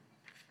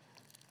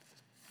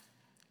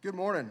Good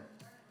morning.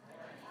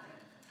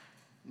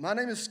 My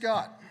name is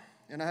Scott,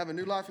 and I have a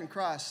new life in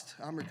Christ.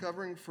 I'm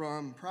recovering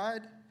from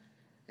pride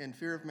and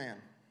fear of man.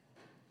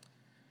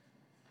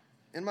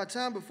 In my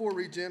time before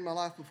Regen, my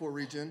life before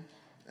Regen,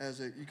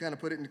 you kind of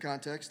put it into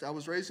context, I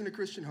was raised in a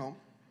Christian home.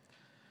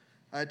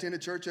 I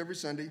attended church every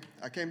Sunday.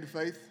 I came to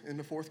faith in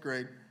the 4th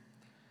grade.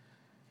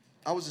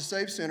 I was a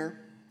saved sinner,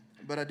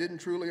 but I didn't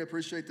truly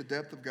appreciate the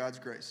depth of God's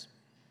grace.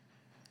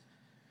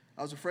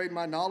 I was afraid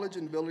my knowledge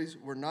and abilities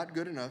were not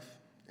good enough,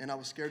 and I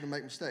was scared to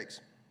make mistakes.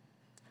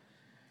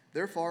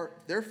 Therefore,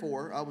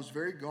 I was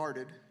very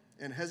guarded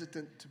and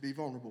hesitant to be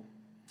vulnerable.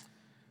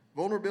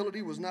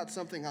 Vulnerability was not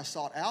something I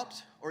sought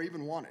out or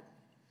even wanted.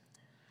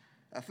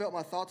 I felt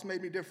my thoughts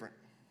made me different,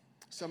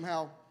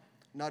 somehow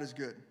not as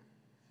good.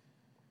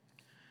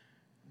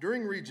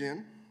 During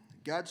Regen,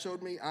 God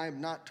showed me I am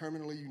not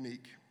terminally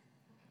unique.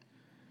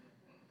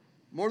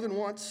 More than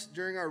once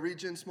during our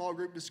Regen small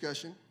group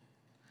discussion,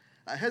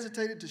 I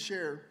hesitated to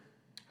share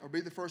or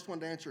be the first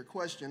one to answer a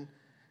question,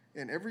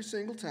 and every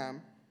single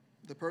time,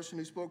 the person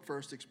who spoke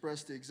first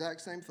expressed the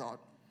exact same thought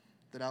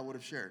that I would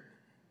have shared.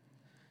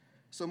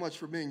 So much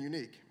for being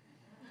unique.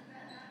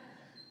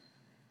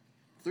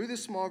 Through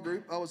this small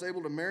group, I was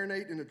able to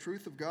marinate in the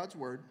truth of God's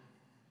word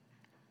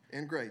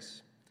and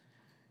grace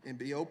and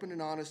be open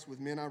and honest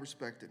with men I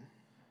respected.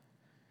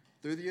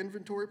 Through the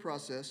inventory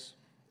process,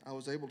 I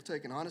was able to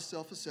take an honest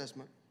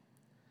self-assessment.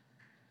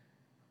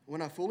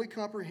 When I fully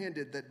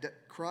comprehended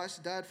that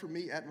Christ died for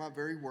me at my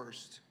very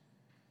worst,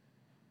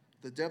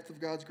 the depth of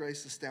God's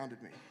grace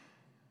astounded me.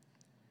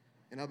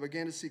 And I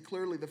began to see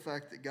clearly the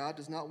fact that God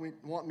does not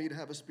want me to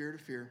have a spirit of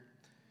fear,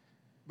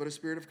 but a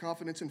spirit of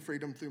confidence and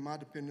freedom through my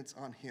dependence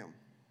on Him.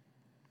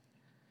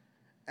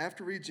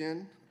 After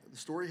Regen, the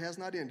story has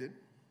not ended.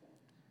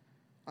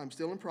 I'm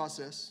still in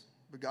process,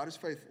 but God is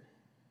faithful.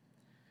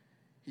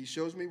 He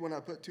shows me when I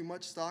put too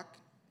much stock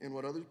in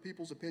what other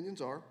people's opinions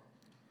are,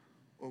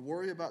 or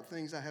worry about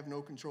things I have no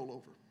control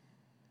over.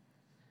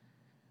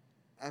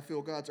 I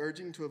feel God's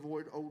urging to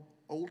avoid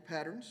old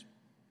patterns.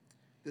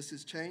 This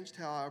has changed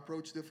how I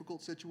approach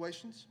difficult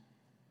situations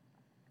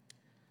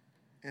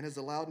and has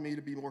allowed me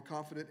to be more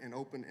confident and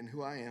open in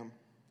who I am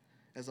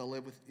as I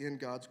live within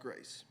God's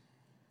grace.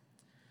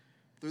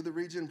 Through the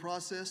Regen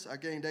process, I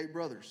gained 8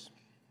 brothers,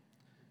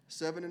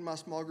 7 in my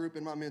small group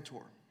and my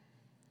mentor.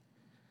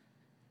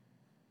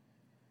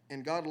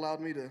 And God allowed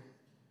me to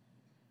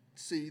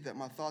see that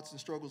my thoughts and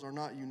struggles are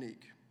not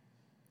unique.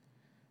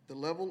 The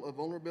level of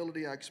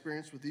vulnerability I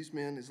experienced with these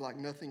men is like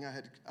nothing I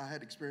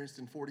had experienced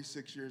in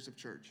 46 years of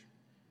church.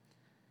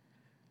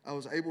 I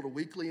was able to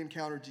weekly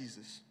encounter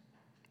Jesus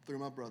through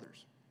my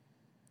brothers.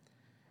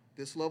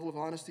 This level of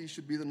honesty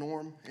should be the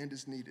norm and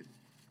is needed.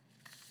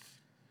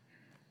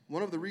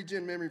 One of the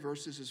Regen memory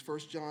verses is 1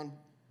 John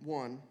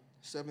 1,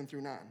 7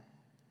 through 9.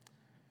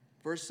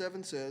 Verse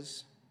 7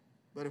 says,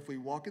 "But if we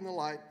walk in the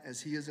light as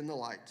He is in the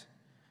light,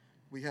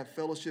 we have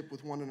fellowship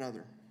with one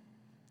another.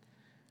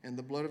 And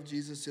the blood of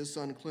Jesus, His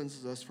Son,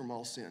 cleanses us from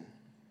all sin."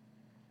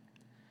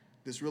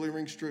 This really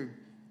rings true.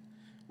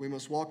 We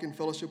must walk in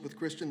fellowship with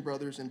Christian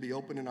brothers and be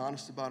open and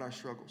honest about our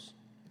struggles.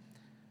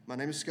 My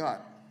name is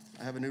Scott.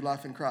 I have a new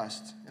life in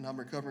Christ, and I'm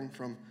recovering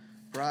from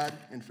pride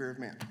and fear of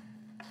man.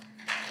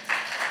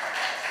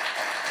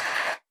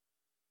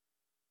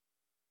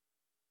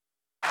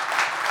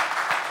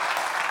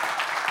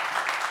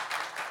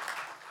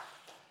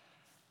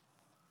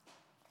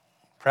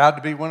 Proud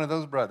to be one of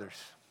those brothers.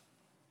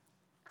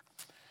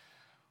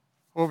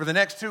 Over the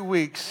next 2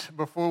 weeks,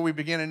 before we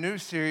begin a new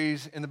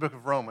series in the book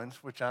of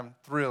Romans, which I'm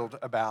thrilled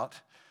about,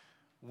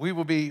 we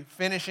will be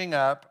finishing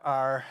up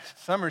our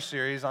summer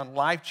series on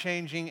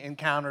life-changing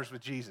encounters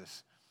with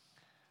Jesus.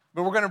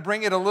 But we're going to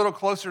bring it a little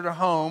closer to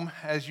home,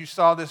 as you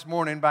saw this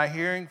morning, by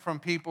hearing from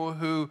people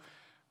who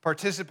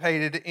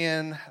participated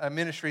in a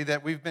ministry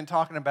that we've been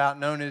talking about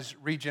known as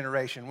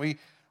Regeneration. We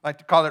like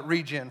to call it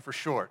Regen for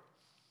short.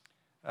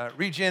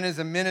 Regen is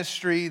a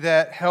ministry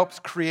that helps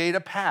create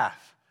a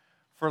path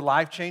for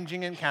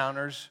life-changing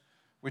encounters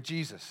with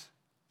Jesus.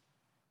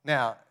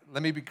 Now,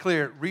 let me be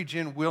clear,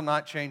 Regen will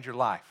not change your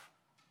life.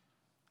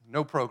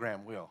 No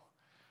program will.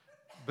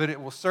 But it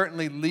will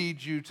certainly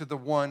lead you to the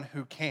one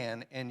who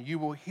can, and you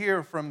will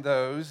hear from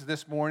those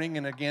this morning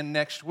and again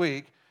next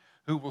week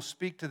who will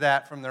speak to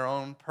that from their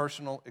own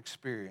personal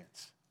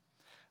experience.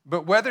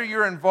 But whether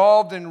you're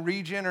involved in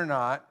Regen or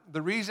not,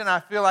 the reason I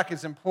feel like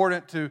it's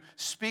important to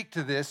speak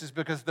to this is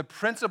because the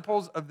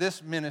principles of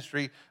this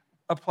ministry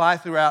apply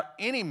throughout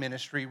any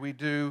ministry we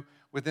do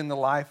within the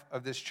life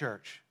of this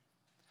church.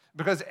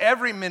 Because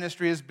every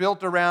ministry is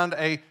built around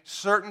a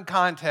certain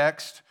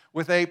context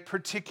with a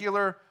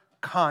particular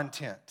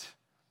content.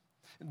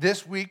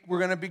 This week, we're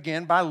going to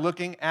begin by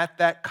looking at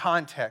that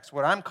context,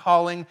 what I'm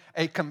calling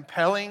a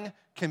compelling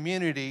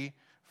community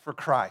for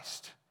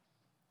Christ.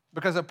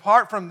 Because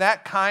apart from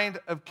that kind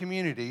of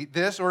community,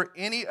 this or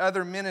any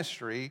other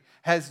ministry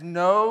has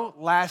no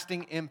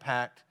lasting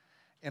impact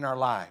in our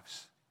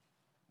lives.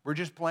 We're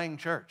just playing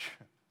church.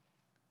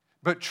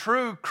 But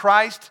true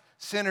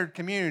Christ-centered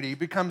community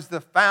becomes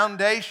the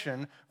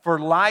foundation for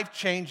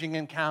life-changing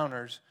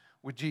encounters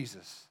with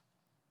Jesus.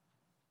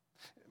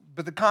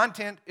 But the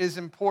content is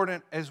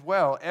important as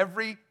well.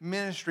 Every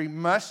ministry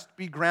must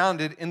be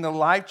grounded in the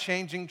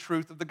life-changing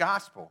truth of the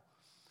gospel.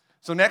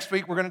 So next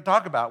week, we're going to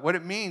talk about what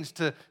it means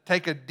to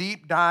take a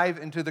deep dive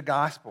into the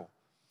gospel.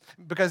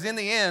 Because in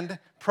the end,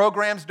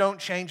 programs don't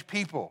change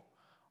people.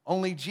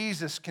 Only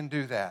Jesus can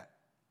do that.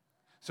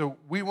 So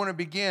we want to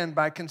begin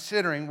by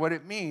considering what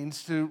it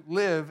means to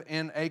live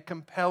in a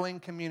compelling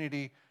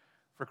community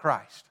for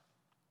Christ.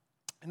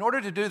 In order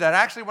to do that, I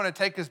actually want to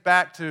take us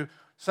back to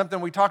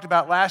something we talked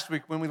about last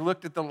week when we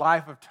looked at the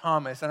life of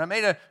Thomas. And I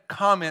made a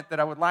comment that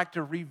I would like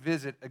to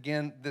revisit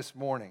again this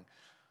morning.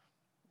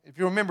 If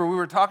you remember, we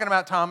were talking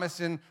about Thomas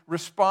in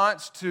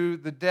response to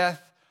the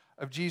death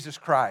of Jesus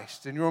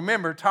Christ. And you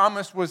remember,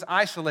 Thomas was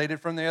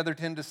isolated from the other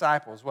 10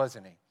 disciples,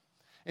 wasn't he?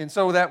 And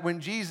so that when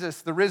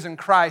Jesus, the risen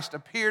Christ,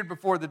 appeared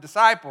before the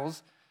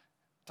disciples,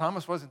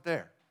 Thomas wasn't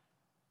there.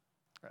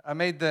 I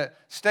made the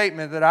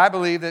statement that I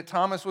believe that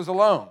Thomas was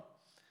alone,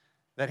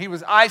 that he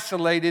was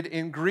isolated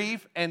in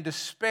grief and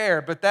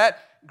despair. But that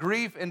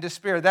grief and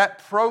despair, that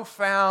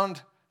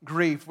profound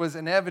grief, was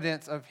an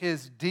evidence of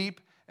his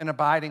deep and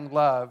abiding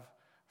love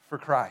for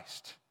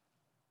Christ.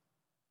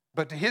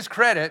 But to his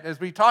credit, as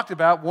we talked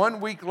about,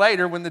 1 week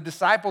later, when the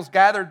disciples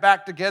gathered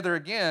back together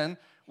again,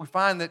 we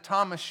find that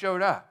Thomas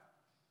showed up.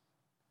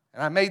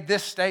 And I made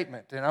this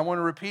statement, and I want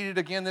to repeat it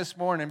again this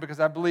morning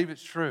because I believe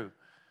it's true.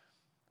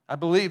 I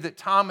believe that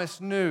Thomas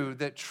knew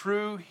that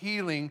true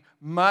healing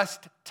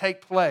must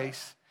take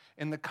place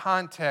in the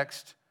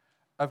context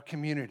of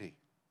community.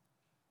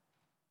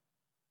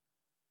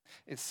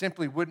 It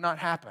simply would not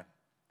happen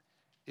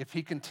if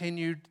he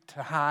continued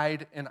to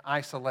hide in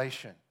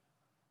isolation.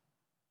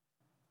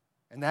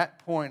 And that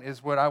point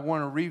is what I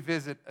want to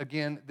revisit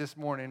again this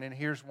morning, and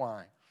here's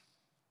why.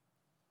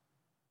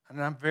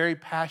 And I'm very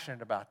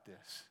passionate about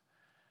this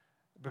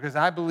because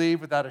I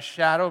believe without a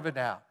shadow of a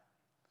doubt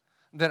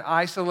that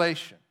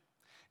isolation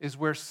is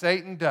where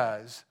Satan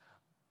does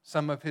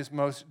some of his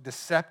most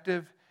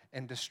deceptive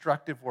and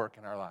destructive work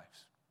in our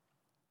lives.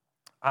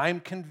 I'm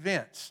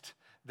convinced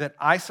that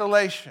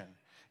isolation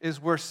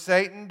is where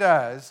Satan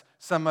does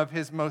some of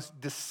his most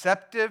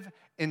deceptive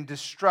and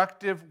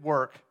destructive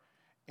work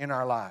in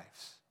our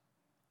lives.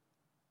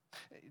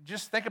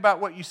 Just think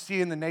about what you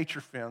see in the nature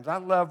films. I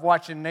love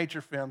watching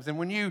nature films. And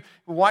when you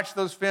watch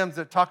those films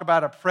that talk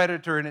about a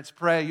predator and its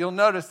prey, you'll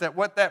notice that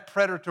what that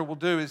predator will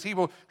do is he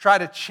will try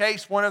to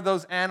chase one of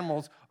those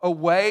animals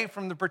away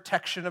from the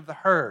protection of the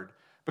herd.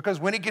 Because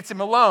when he gets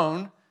him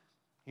alone,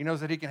 he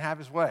knows that he can have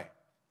his way.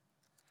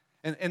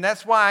 And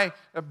that's why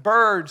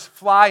birds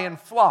fly in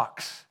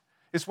flocks.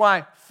 It's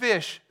why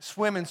fish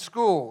swim in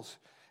schools.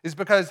 Is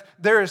because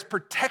there is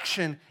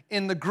protection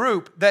in the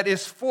group that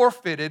is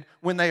forfeited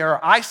when they are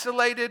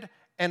isolated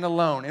and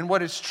alone. And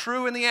what is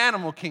true in the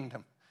animal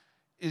kingdom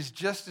is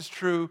just as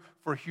true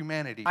for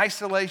humanity.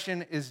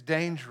 Isolation is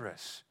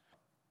dangerous.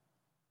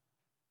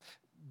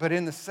 But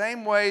in the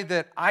same way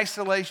that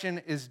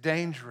isolation is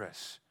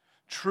dangerous,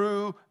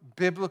 true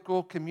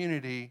biblical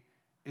community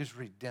is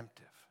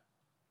redemptive.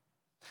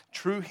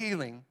 True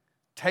healing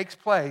takes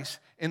place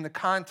in the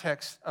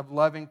context of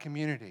loving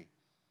community.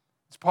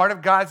 It's part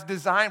of God's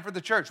design for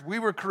the church. We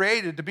were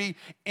created to be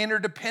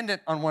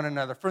interdependent on one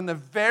another. From the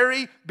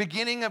very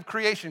beginning of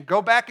creation,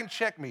 go back and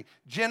check me,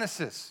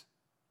 Genesis.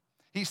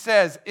 He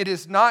says, it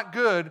is not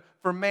good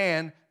for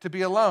man to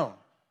be alone.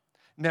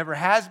 Never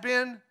has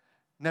been,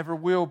 never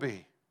will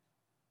be.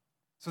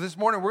 So this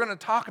morning we're going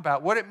to talk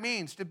about what it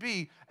means to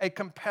be a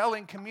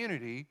compelling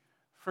community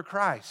for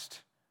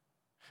Christ.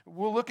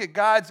 We'll look at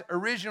God's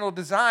original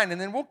design and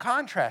then we'll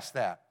contrast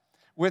that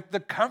with the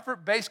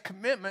comfort-based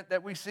commitment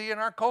that we see in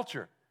our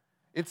culture.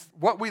 It's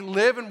what we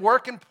live and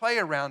work and play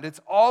around.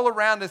 It's all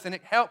around us, and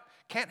it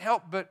can't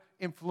help but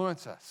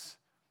influence us.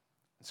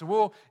 So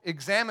we'll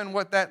examine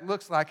what that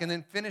looks like and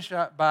then finish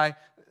up by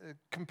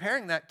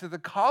comparing that to the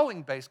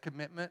calling-based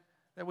commitment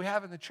that we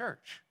have in the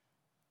church.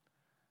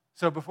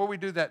 So before we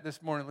do that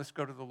this morning, let's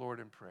go to the Lord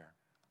in prayer.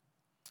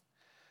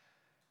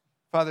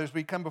 Father, as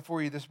we come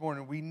before you this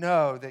morning, we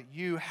know that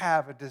you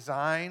have a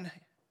design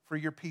for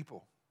your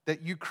people,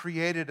 that you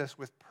created us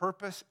with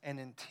purpose and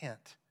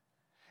intent.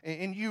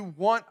 And you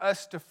want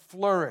us to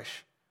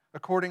flourish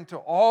according to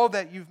all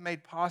that you've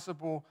made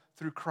possible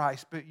through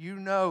Christ. But you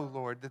know,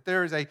 Lord, that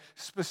there is a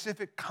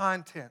specific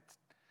context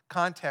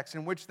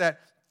in which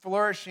that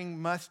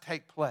flourishing must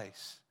take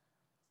place.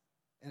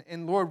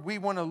 And Lord, we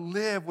want to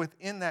live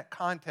within that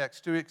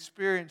context to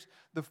experience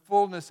the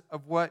fullness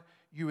of what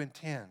you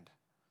intend.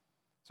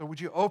 So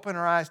would you open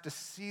our eyes to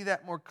see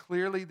that more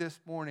clearly this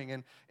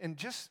morning and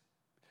just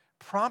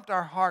prompt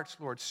our hearts,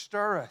 Lord.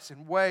 Stir us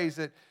in ways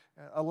that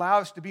allow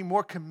us to be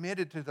more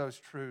committed to those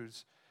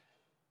truths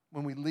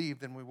when we leave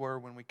than we were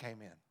when we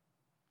came in.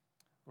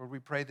 Lord, we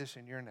pray this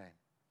in your name.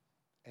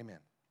 Amen.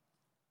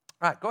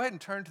 All right, go ahead and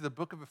turn to the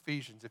book of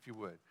Ephesians, if you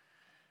would.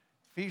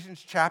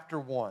 Ephesians chapter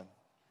 1.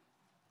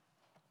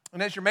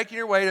 And as you're making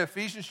your way to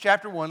Ephesians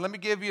chapter 1, let me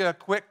give you a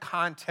quick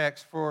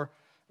context for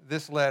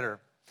this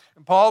letter.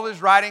 And Paul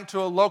is writing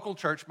to a local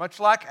church, much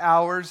like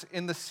ours,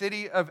 in the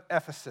city of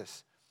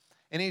Ephesus.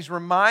 and he's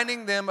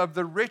reminding them of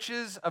the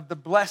riches of the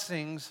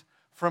blessings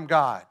from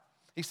God.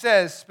 He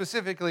says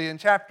specifically in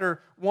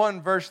chapter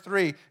 1, verse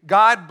 3,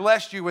 God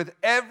blessed you with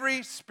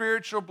every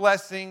spiritual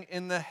blessing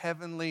in the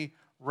heavenly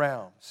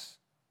realms.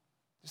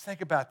 Just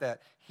think about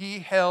that. He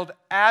held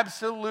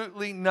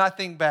absolutely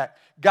nothing back.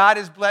 God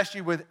has blessed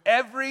you with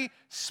every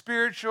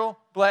spiritual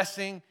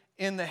blessing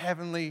in the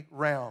heavenly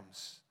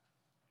realms.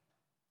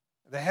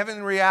 The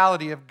heavenly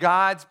reality of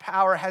God's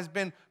power has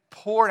been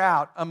poured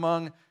out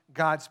among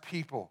God's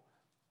people.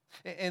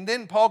 And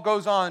then Paul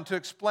goes on to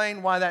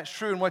explain why that's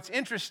true. And what's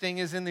interesting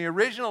is in the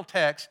original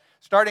text,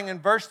 starting in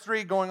verse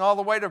 3, going all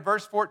the way to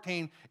verse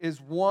 14, is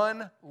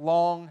one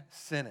long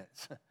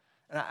sentence.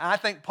 And I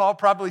think Paul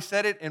probably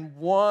said it in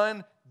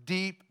one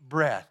deep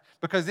breath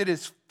because it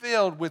is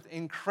filled with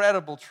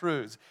incredible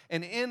truths.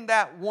 And in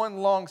that one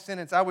long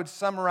sentence, I would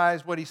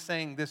summarize what he's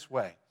saying this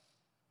way.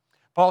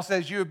 Paul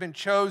says, you have been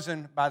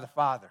chosen by the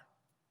Father.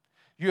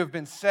 You have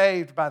been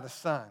saved by the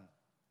Son.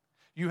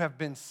 You have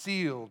been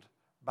sealed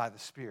by the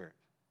Spirit.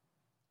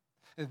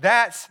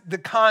 That's the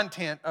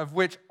content of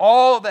which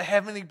all the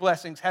heavenly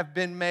blessings have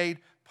been made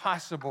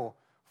possible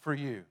for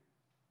you.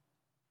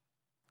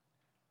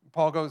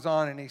 Paul goes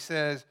on and he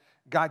says,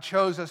 God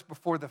chose us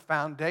before the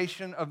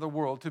foundation of the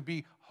world to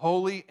be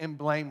holy and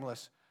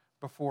blameless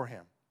before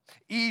Him.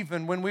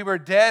 Even when we were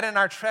dead in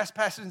our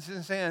trespasses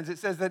and sins, it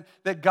says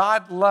that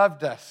God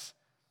loved us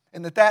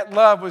and that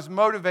love was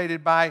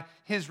motivated by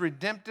His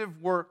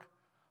redemptive work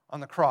on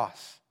the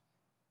cross.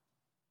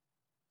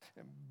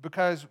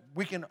 Because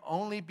we can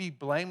only be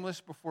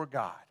blameless before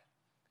God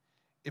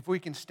if we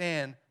can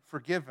stand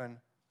forgiven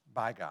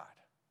by God.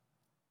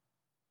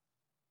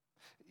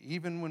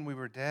 Even when we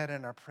were dead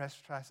in our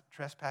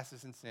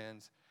trespasses and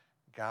sins,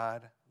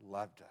 God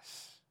loved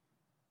us.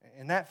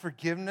 And that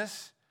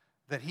forgiveness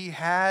that He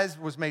has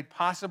was made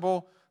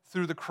possible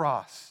through the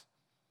cross.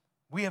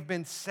 We have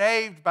been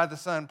saved by the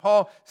Son.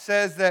 Paul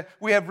says that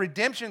we have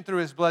redemption through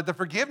His blood, the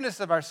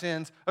forgiveness of our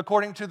sins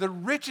according to the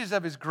riches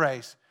of His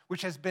grace,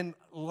 which has been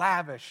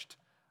lavished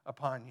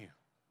upon you.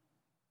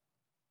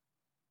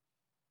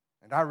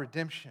 And our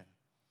redemption,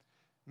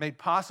 made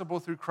possible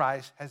through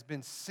Christ, has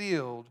been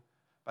sealed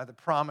by the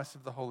promise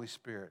of the Holy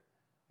Spirit.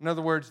 In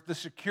other words, the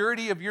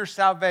security of your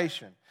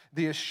salvation,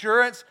 the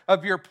assurance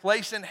of your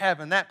place in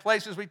heaven, that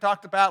place, as we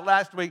talked about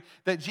last week,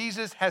 that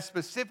Jesus has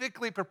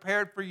specifically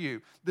prepared for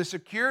you. The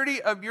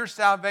security of your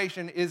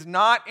salvation is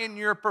not in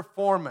your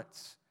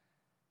performance.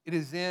 It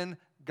is in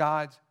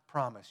God's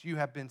promise. You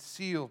have been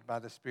sealed by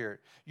the Spirit.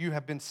 You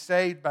have been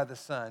saved by the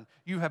Son.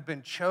 You have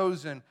been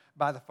chosen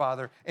by the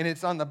Father. And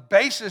it's on the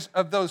basis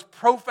of those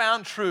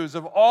profound truths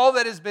of all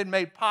that has been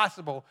made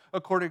possible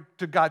according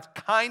to God's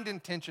kind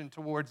intention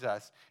towards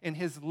us in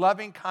His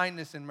loving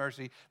kindness and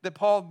mercy that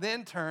Paul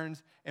then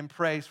turns and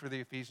prays for the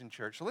Ephesian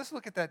church. So let's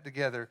look at that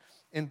together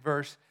in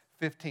verse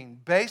 15.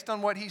 Based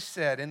on what he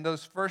said in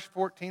those first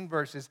 14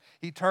 verses,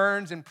 he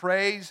turns and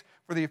prays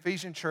for the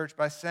Ephesian church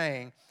by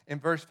saying in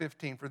verse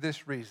 15, for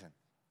this reason,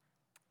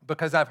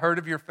 because I've heard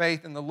of your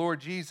faith in the Lord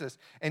Jesus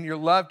and your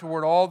love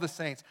toward all the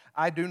saints,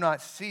 I do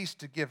not cease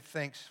to give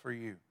thanks for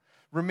you,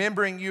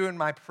 remembering you in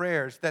my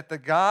prayers, that the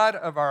God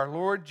of our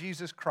Lord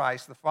Jesus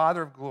Christ, the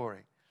Father of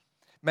glory,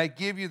 may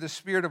give you the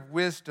spirit of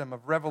wisdom,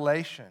 of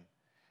revelation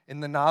in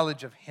the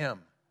knowledge of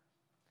Him,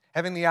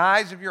 having the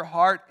eyes of your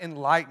heart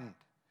enlightened,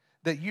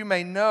 that you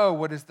may know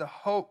what is the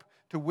hope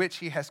to which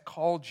He has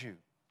called you,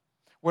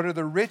 what are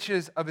the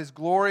riches of His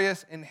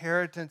glorious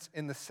inheritance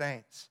in the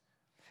saints,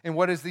 and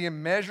what is the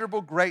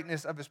immeasurable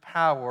greatness of His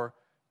power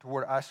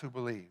toward us who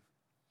believe,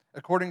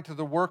 according to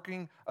the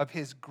working of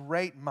His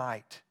great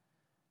might,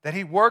 that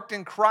He worked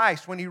in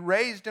Christ when He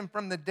raised Him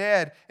from the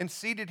dead and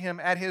seated Him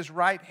at His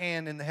right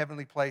hand in the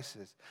heavenly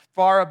places,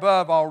 far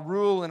above all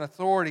rule and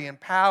authority and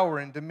power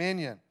and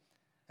dominion,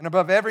 and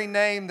above every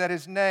name that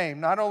is named,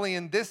 not only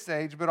in this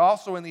age, but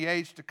also in the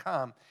age to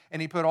come.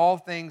 And He put all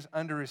things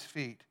under His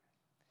feet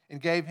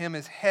and gave Him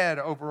as head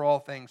over all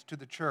things to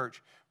the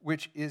church,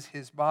 which is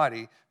His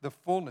body, the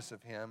fullness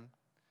of Him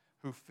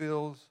who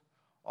fills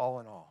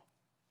all in all.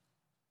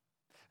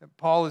 And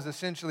Paul is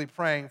essentially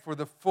praying for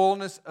the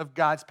fullness of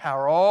God's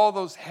power, all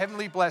those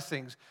heavenly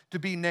blessings to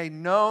be made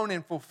known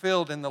and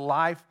fulfilled in the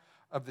life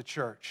of the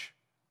church.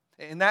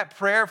 And that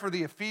prayer for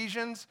the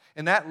Ephesians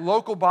and that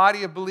local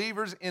body of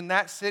believers in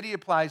that city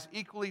applies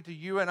equally to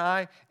you and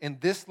I in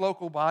this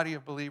local body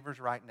of believers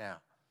right now.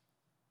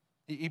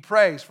 He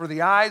prays for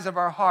the eyes of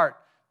our heart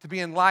to be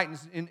enlightened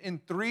in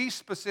three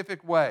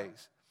specific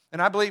ways. And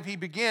I believe he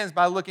begins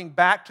by looking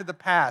back to the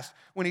past,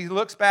 when he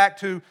looks back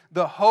to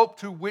the hope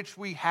to which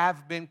we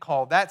have been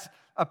called. That's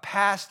a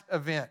past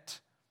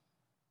event.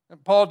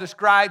 And Paul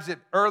describes it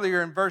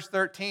earlier in verse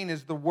 13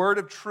 as the word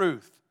of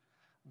truth,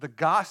 the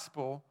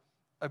gospel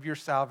of your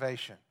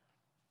salvation.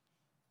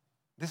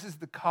 This is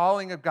the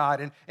calling of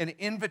God, an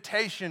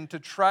invitation to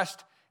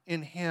trust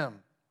in Him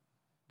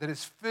that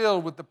is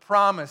filled with the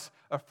promise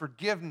of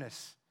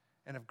forgiveness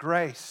and of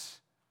grace,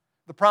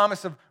 the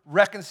promise of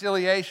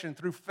reconciliation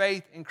through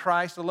faith in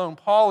Christ alone.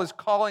 Paul is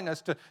calling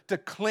us to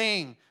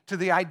cling to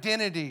the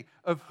identity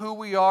of who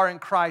we are in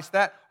Christ,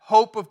 that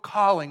hope of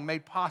calling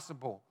made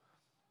possible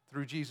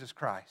through Jesus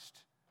Christ.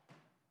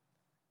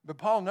 But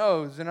Paul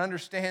knows and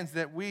understands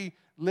that we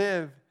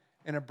live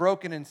in a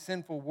broken and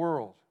sinful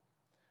world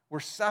where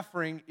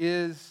suffering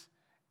is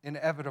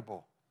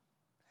inevitable.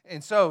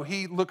 And so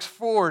he looks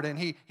forward and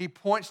he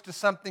points to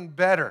something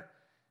better.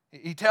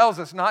 He tells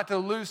us not to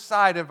lose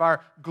sight of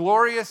our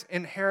glorious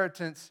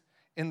inheritance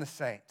in the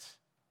saints.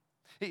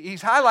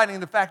 He's highlighting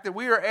the fact that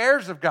we are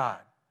heirs of God,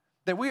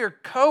 that we are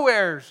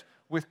co-heirs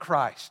with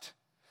Christ,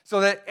 so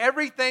that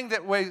everything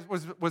that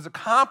was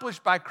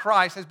accomplished by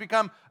Christ has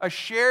become a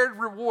shared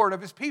reward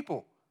of his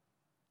people.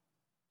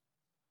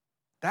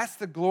 That's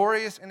the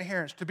glorious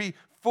inheritance, to be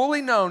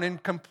fully known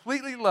and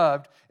completely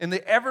loved in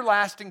the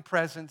everlasting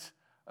presence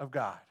of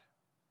God.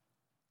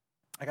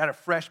 I got a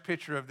fresh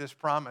picture of this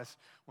promise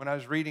when I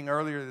was reading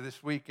earlier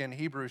this week in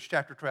Hebrews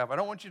chapter 12. I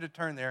don't want you to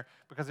turn there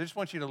because I just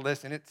want you to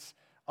listen. It's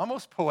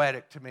almost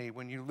poetic to me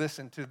when you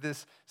listen to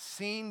this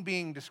scene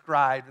being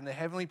described in the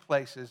heavenly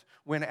places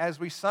when, as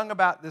we sung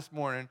about this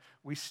morning,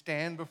 we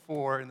stand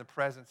before in the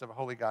presence of a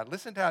holy God.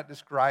 Listen to how it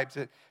describes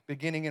it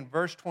beginning in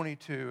verse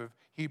 22 of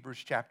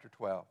Hebrews chapter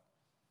 12.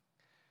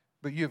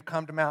 But you have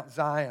come to Mount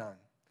Zion,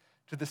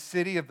 to the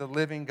city of the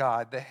living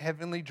God, the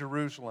heavenly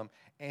Jerusalem,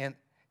 and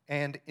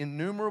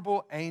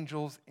innumerable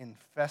angels in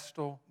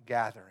festal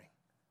gathering,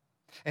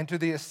 and to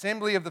the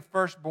assembly of the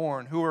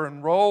firstborn who are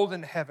enrolled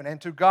in heaven,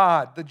 and to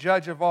God, the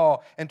judge of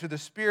all, and to the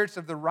spirits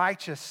of the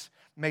righteous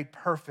made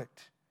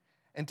perfect,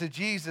 and to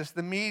Jesus,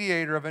 the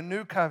mediator of a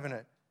new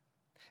covenant,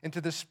 and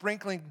to the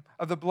sprinkling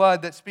of the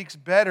blood that speaks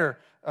better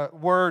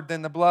word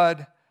than the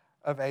blood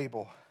of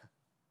Abel.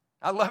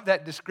 I love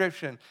that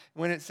description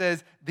when it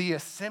says the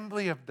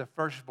assembly of the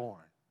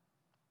firstborn.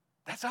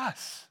 That's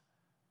us.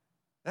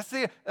 That's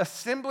the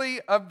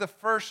assembly of the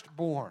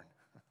firstborn.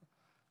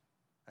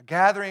 A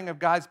gathering of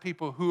God's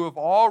people who have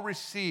all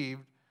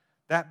received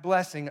that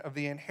blessing of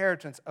the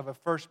inheritance of a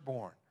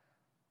firstborn,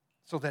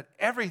 so that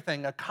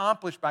everything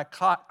accomplished by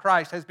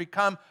Christ has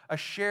become a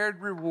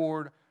shared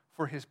reward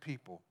for his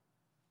people.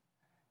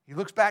 He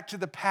looks back to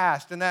the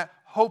past and that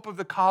hope of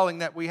the calling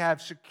that we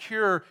have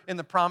secure in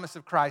the promise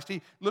of Christ.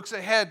 He looks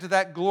ahead to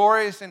that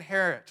glorious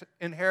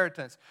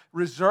inheritance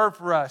reserved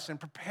for us and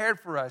prepared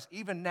for us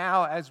even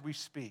now as we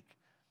speak.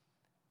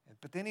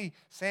 But then he,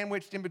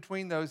 sandwiched in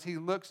between those, he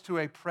looks to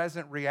a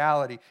present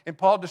reality. And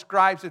Paul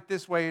describes it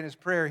this way in his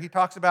prayer. He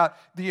talks about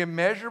the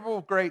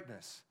immeasurable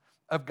greatness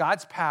of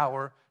God's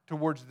power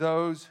towards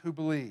those who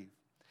believe.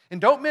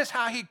 And don't miss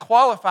how he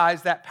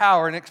qualifies that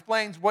power and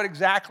explains what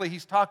exactly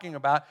he's talking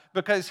about,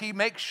 because he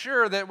makes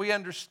sure that we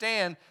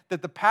understand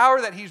that the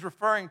power that he's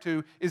referring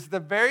to is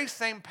the very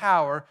same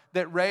power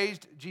that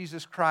raised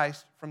Jesus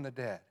Christ from the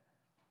dead.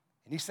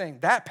 And he's saying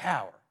that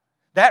power,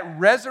 that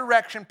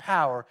resurrection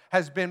power,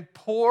 has been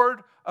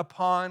poured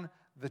upon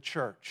the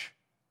church.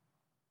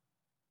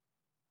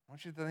 I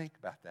want you to think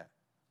about that.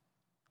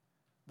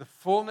 The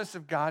fullness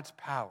of God's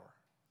power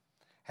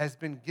has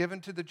been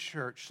given to the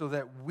church so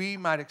that we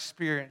might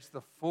experience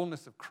the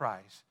fullness of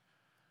Christ,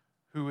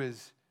 who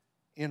is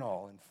in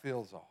all and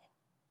fills all.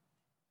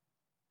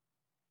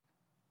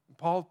 And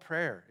Paul's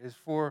prayer is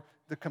for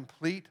the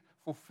complete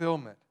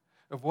fulfillment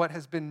of what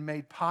has been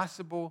made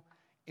possible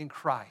in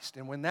Christ.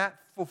 And when that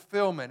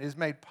fulfillment is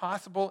made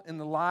possible in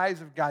the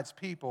lives of God's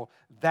people,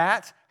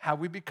 that's how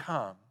we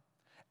become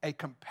a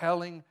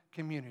compelling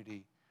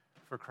community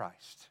for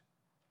Christ.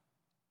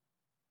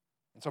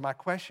 And so my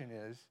question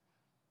is,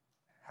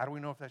 how do we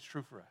know if that's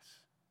true for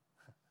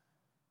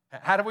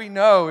us? How do we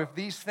know if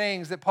these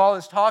things that Paul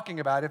is talking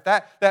about, if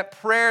that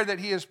prayer that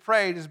he has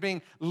prayed is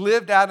being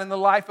lived out in the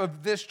life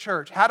of this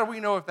church? How do we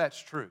know if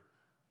that's true?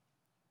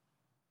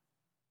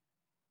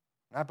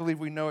 I believe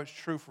we know it's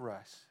true for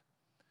us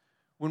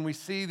when we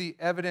see the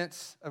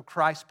evidence of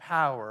Christ's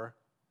power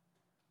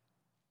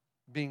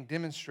being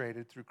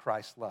demonstrated through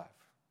Christ's love.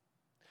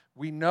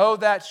 We know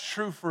that's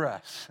true for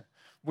us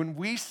when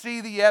we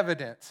see the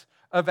evidence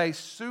of a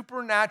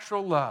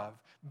supernatural love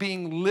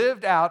being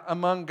lived out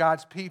among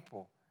God's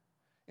people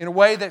in a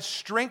way that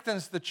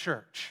strengthens the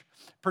church,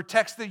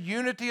 protects the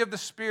unity of the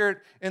Spirit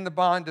in the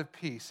bond of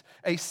peace,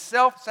 a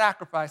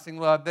self-sacrificing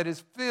love that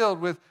is filled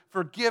with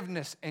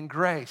forgiveness and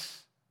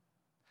grace,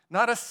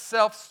 not a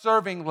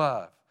self-serving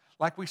love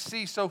like we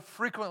see so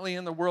frequently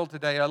in the world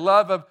today, a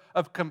love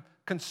of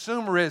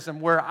consumerism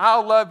where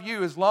I'll love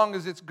you as long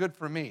as it's good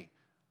for me,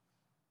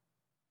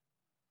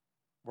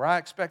 where I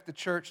expect the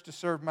church to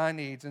serve my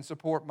needs and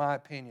support my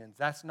opinions.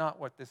 That's not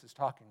what this is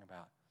talking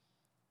about.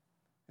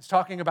 It's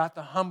talking about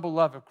the humble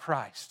love of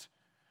Christ,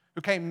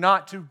 who came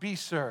not to be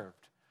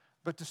served,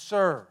 but to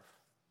serve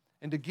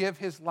and to give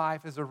his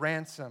life as a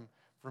ransom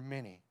for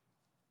many.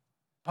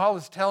 Paul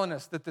is telling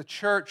us that the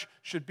church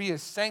should be a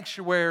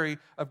sanctuary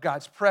of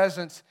God's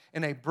presence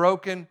in a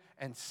broken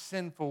and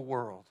sinful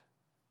world,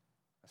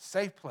 a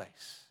safe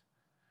place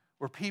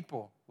where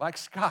people like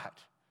Scott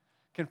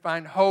can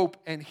find hope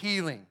and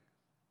healing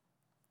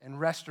and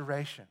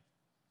restoration.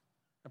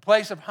 A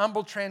place of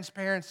humble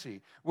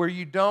transparency where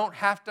you don't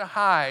have to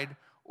hide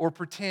or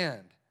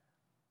pretend.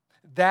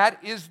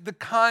 That is the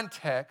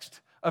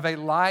context of a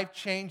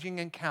life-changing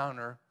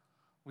encounter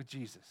with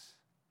Jesus.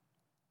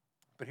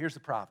 But here's the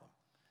problem.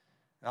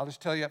 And I'll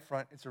just tell you up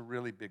front, it's a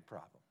really big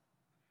problem.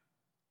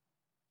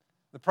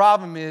 The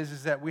problem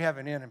is that we have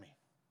an enemy.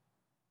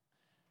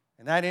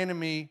 And that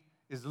enemy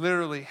is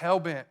literally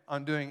hell-bent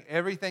on doing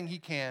everything he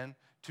can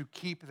to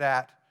keep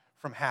that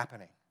from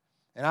happening.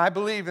 And I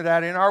believe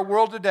that in our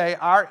world today,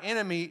 our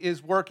enemy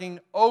is working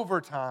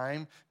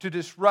overtime to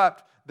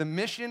disrupt the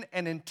mission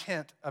and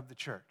intent of the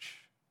church.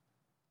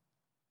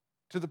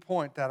 To the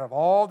point that of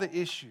all the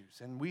issues,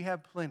 and we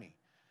have plenty,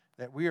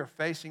 that we are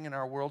facing in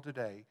our world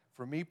today,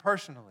 for me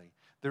personally,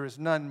 there is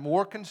none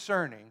more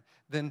concerning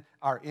than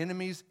our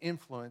enemy's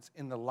influence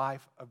in the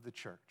life of the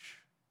church.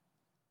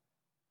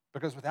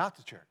 Because without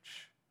the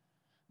church,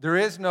 there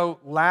is no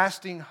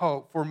lasting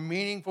hope for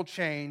meaningful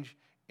change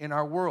in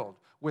our world.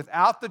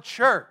 Without the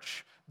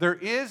church, there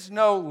is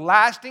no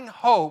lasting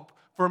hope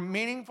for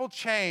meaningful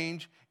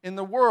change in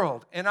the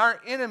world. And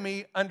our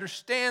enemy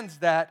understands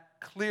that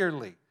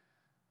clearly.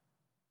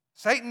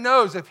 Satan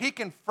knows if he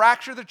can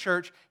fracture the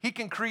church, he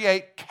can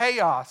create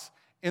chaos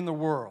in the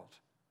world.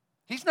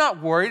 He's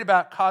not worried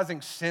about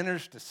causing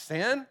sinners to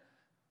sin.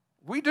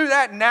 We do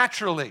that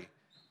naturally.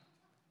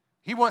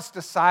 He wants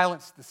to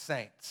silence the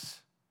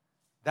saints.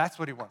 That's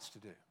what he wants to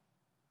do.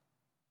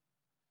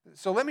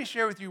 So let me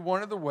share with you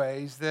one of the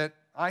ways that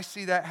I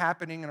see that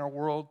happening in our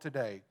world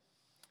today.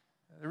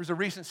 There was a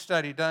recent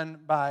study done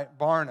by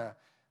Barna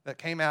that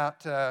came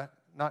out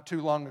not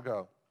too long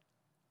ago.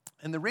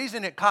 And the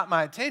reason it caught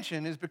my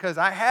attention is because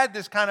I had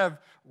this kind of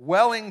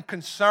welling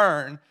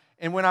concern,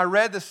 and when I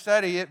read the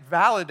study, it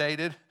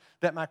validated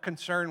that my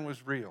concern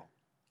was real.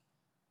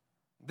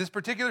 This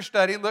particular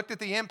study looked at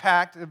the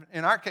impact,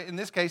 in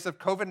this case, of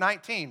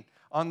COVID-19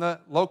 on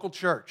the local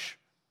church.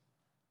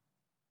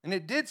 And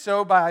it did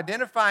so by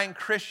identifying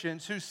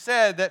Christians who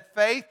said that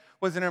faith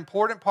was an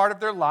important part of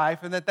their life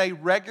and that they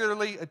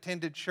regularly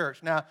attended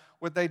church. Now,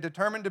 what they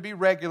determined to be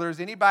regular is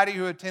anybody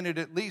who attended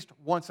at least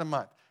once a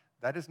month.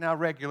 That is now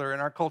regular in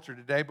our culture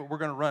today, but we're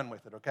going to run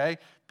with it, okay?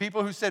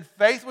 People who said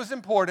faith was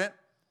important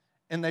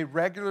and they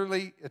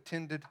regularly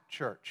attended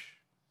church.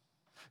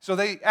 So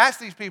they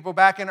asked these people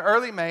back in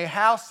early May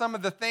how some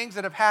of the things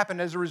that have happened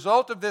as a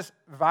result of this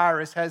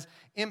virus has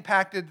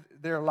impacted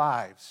their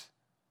lives.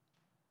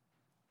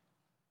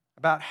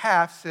 About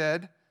half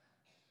said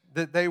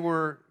that they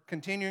were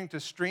continuing to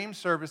stream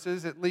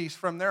services, at least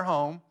from their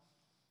home,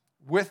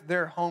 with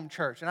their home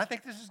church. And I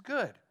think this is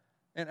good.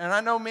 And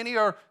I know many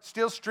are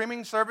still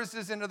streaming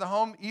services into the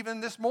home even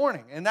this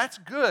morning. And that's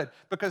good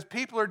because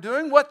people are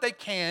doing what they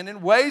can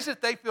in ways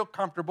that they feel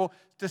comfortable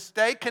to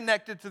stay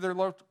connected to their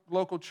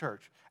local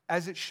church,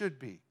 as it should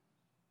be.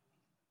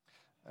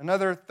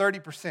 Another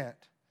 30%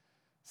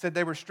 said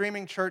they were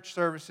streaming church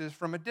services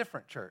from a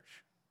different church.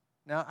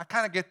 Now, I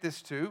kind of get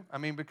this too. I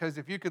mean, because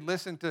if you could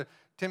listen to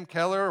Tim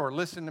Keller or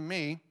listen to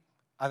me,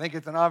 I think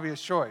it's an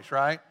obvious choice,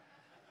 right?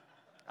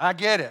 I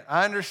get it.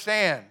 I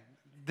understand.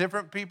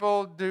 Different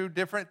people do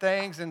different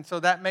things, and so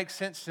that makes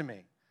sense to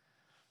me.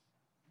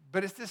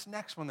 But it's this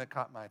next one that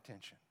caught my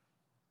attention.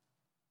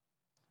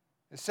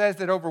 It says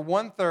that over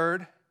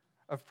 1/3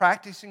 of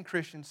practicing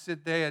Christians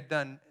said they had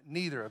done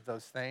neither of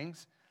those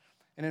things.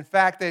 And in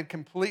fact, they had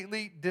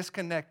completely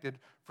disconnected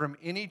from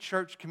any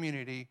church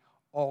community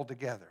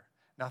altogether.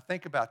 Now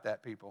think about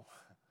that, people.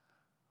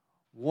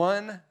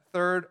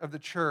 1/3 of the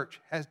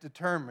church has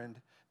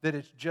determined that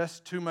it's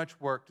just too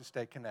much work to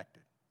stay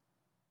connected.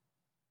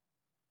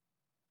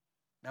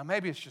 Now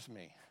maybe it's just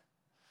me,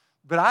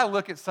 but I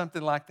look at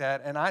something like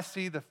that and I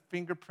see the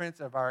fingerprints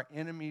of our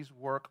enemy's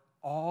work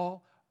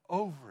all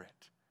over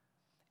it.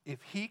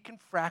 If he can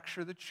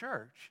fracture the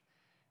church,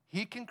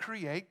 he can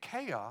create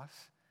chaos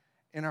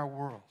in our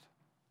world.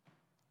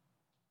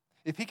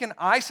 If he can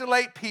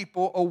isolate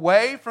people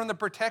away from the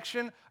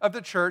protection of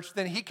the church,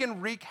 then he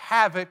can wreak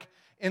havoc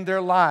in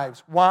their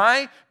lives.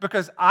 Why?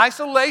 Because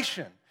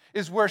isolation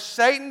is where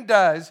Satan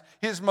does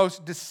his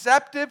most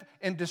deceptive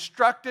and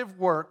destructive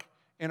work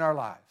in our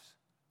lives.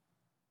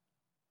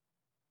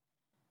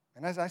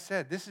 And as I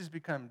said, this has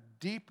become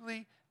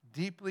deeply,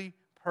 deeply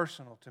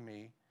personal to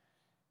me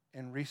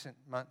in recent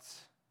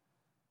months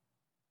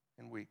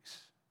and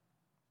weeks.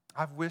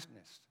 I've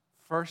witnessed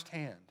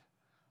firsthand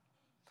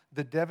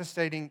the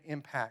devastating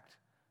impact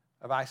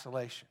of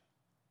isolation.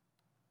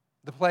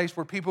 The place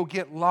where people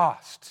get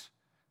lost.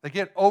 They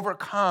get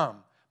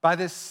overcome by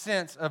this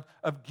sense of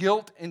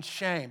guilt and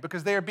shame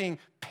because they are being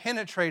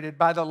penetrated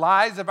by the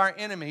lies of our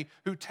enemy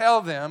who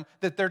tell them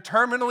that they're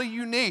terminally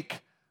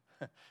unique,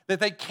 that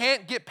they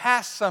can't get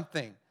past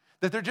something,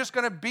 that they're just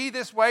going to be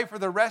this way for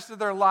the rest of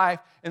their life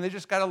and they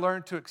just got to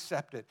learn to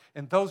accept it.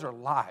 And those are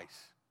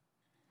lies.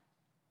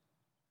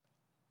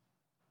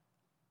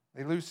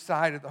 They lose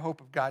sight of the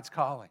hope of God's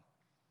calling,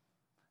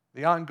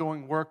 the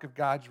ongoing work of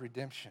God's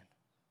redemption,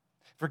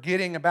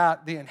 forgetting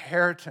about the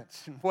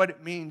inheritance and what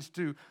it means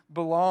to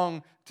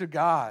belong to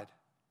God.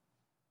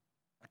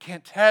 A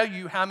can't tell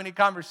you how many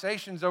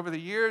conversations over the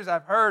years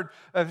I've heard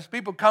of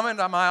people coming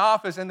to my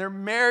office and their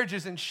marriage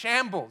is in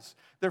shambles.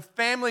 Their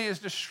family is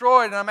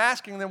destroyed, and I'm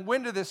asking them,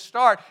 when did this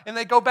start? And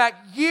they go back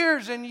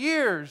years and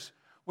years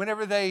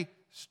whenever they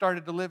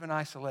started to live in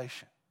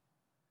isolation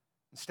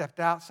and stepped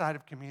outside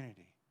of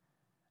community.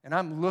 And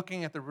I'm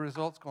looking at the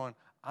results going,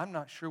 I'm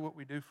not sure what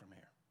we do from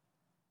here.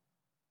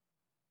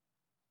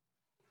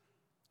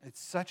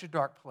 It's such a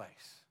dark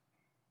place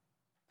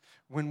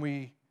when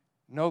we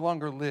no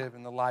longer live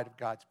in the light of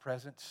God's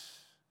presence,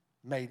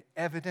 made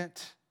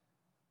evident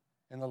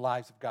in the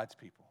lives of God's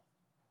people.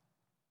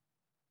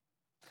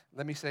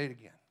 Let me say it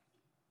again.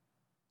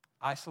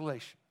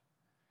 Isolation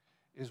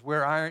is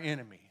where our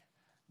enemy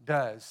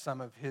does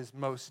some of his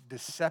most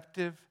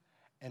deceptive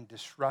and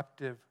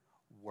disruptive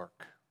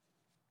work.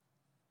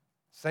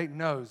 Satan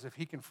knows if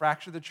he can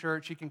fracture the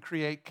church, he can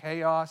create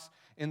chaos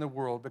in the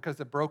world because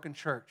the broken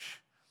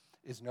church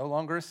is no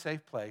longer a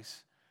safe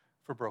place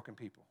for broken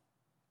people.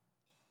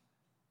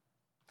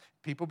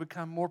 People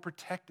become more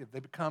protective.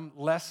 They become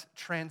less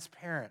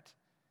transparent.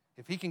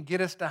 If he can get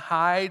us to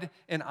hide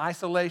in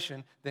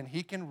isolation, then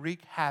he can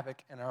wreak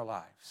havoc in our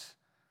lives.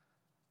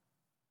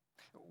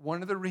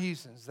 One of the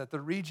reasons that the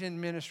Regen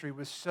ministry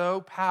was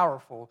so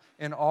powerful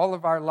in all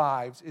of our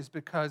lives is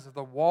because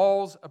the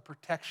walls of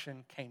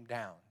protection came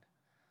down.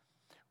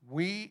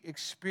 We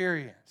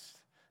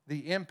experienced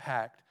the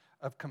impact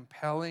of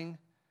compelling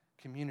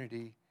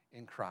community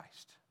in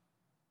Christ.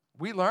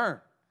 We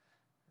learned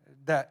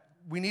that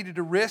we needed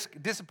to risk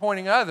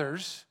disappointing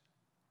others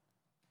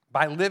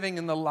by living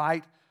in the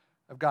light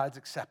of God's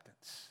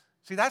acceptance.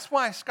 See, that's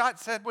why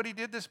Scott said what he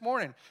did this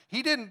morning.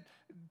 He didn't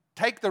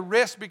take the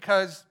risk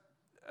because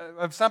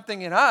of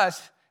something in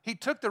us. He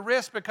took the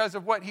risk because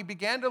of what he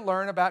began to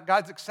learn about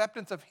God's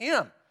acceptance of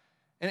him.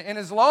 And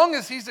as long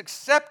as he's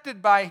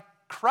accepted by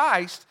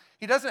Christ,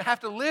 he doesn't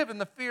have to live in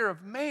the fear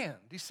of man.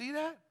 Do you see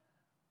that?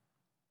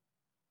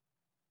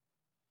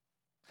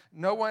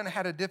 No one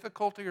had a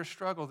difficulty or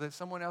struggle that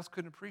someone else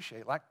couldn't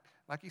appreciate. Like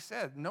he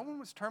said, no one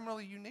was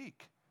terminally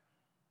unique.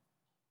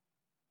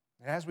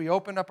 And as we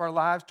opened up our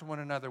lives to one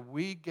another,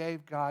 we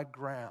gave God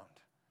ground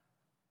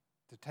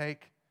to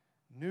take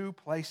new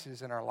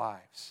places in our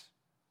lives.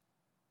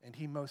 And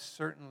he most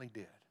certainly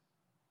did.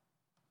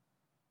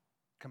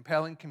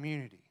 Compelling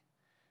community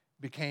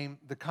became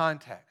the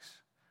context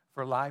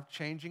for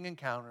life-changing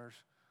encounters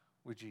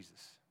with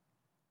Jesus.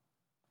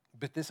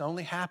 But this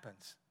only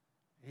happens.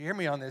 Hear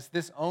me on this.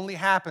 This only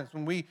happens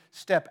when we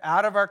step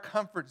out of our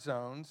comfort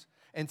zones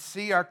and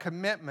see our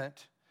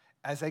commitment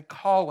as a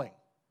calling.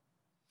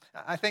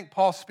 I think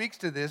Paul speaks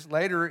to this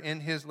later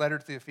in his letter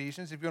to the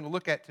Ephesians. If you want to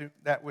look at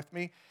that with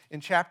me in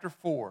chapter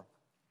 4.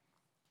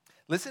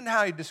 Listen to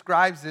how he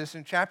describes this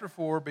in chapter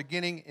 4,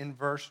 beginning in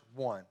verse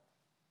 1.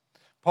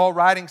 Paul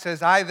writing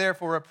says, I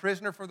therefore, a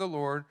prisoner for the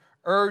Lord,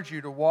 urge you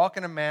to walk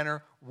in a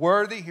manner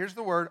worthy, here's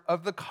the word,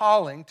 of the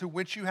calling to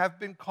which you have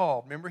been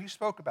called. Remember, he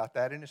spoke about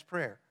that in his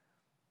prayer.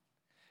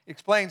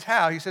 Explains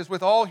how. He says,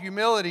 with all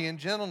humility and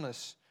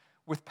gentleness,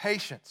 with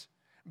patience,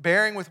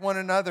 bearing with one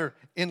another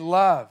in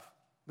love.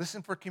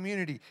 Listen for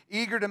community.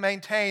 Eager to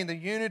maintain the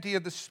unity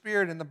of the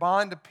Spirit and the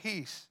bond of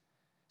peace.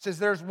 It says,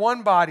 there's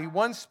one body,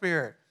 one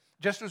Spirit,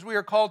 just as we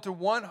are called to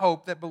one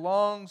hope that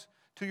belongs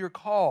to your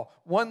call.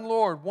 One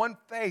Lord, one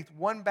faith,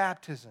 one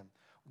baptism,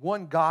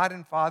 one God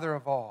and Father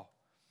of all,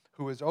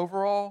 who is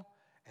over all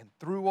and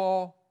through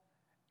all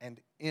and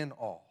in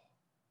all.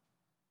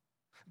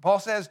 Paul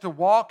says to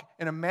walk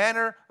in a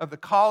manner of the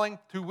calling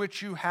to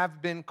which you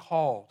have been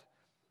called.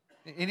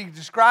 And he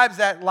describes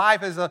that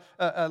life as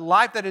a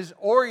life that is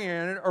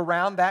oriented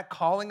around that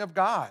calling of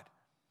God,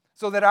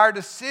 so that our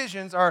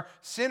decisions are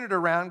centered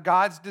around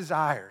God's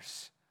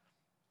desires.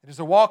 It is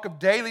a walk of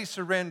daily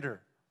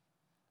surrender,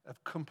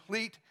 of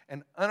complete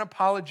and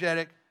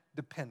unapologetic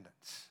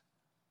dependence.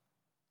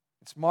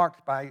 It's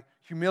marked by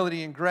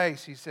humility and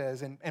grace, he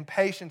says, and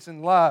patience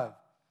and love.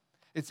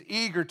 It's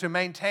eager to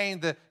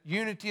maintain the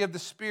unity of the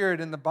Spirit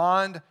and the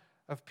bond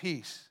of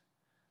peace.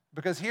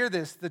 Because hear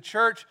this, the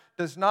church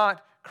does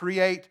not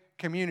create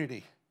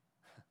community.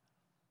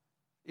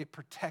 It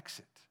protects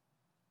it.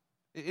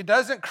 It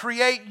doesn't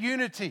create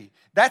unity.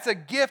 That's a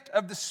gift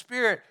of the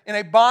Spirit in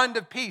a bond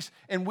of peace.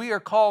 And we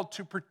are called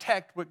to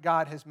protect what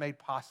God has made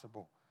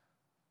possible.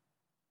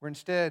 Where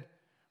instead,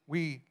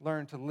 we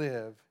learn to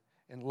live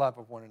in love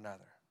of one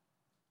another.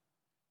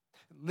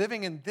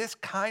 Living in this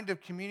kind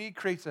of community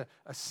creates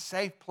a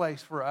safe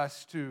place for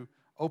us to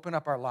open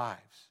up our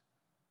lives.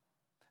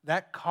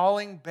 That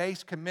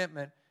calling-based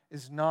commitment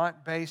is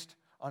not based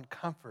on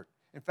comfort.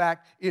 In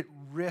fact, it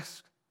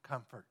risks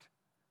comfort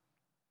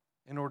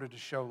in order to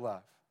show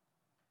love.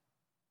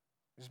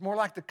 It's more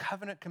like the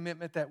covenant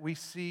commitment that we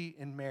see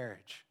in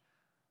marriage,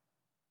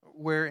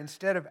 where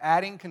instead of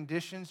adding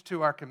conditions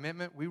to our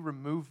commitment, we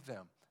remove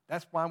them.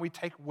 That's why we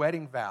take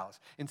wedding vows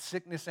in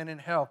sickness and in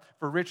health,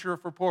 for richer or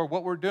for poor.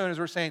 What we're doing is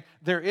we're saying,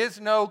 there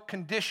is no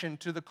condition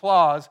to the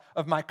clause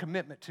of my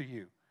commitment to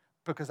you,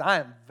 because I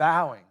am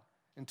vowing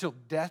until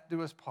death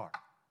do us part.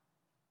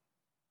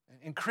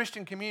 And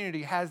Christian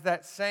community has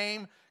that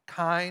same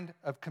kind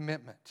of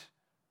commitment.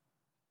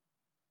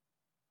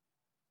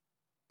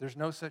 There's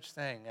no such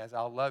thing as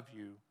I'll love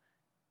you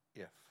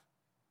if.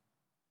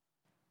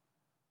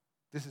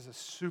 This is a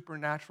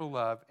supernatural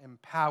love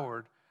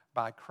empowered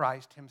by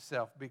Christ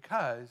himself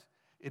because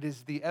it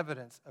is the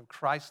evidence of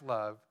Christ's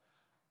love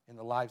in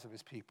the lives of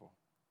his people.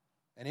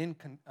 An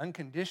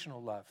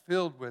unconditional love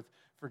filled with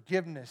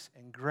forgiveness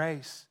and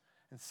grace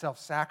and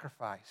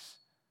self-sacrifice.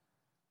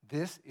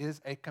 This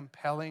is a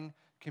compelling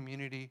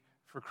community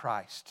for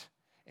Christ,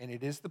 and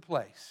it is the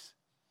place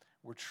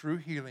where true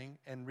healing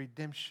and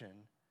redemption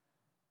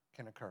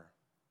can occur.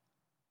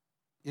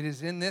 It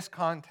is in this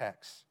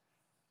context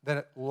that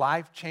a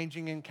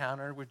life-changing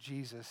encounter with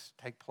Jesus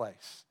take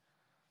place.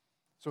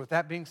 So with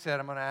that being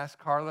said, I'm going to ask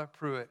Carla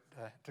Pruitt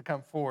to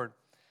come forward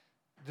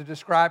to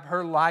describe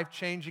her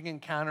life-changing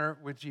encounter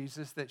with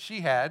Jesus that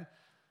she had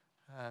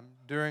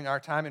during our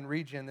time in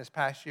Regen this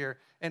past year.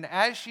 And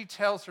as she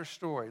tells her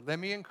story, let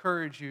me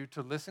encourage you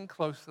to listen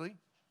closely,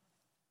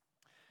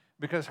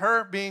 because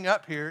her being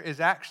up here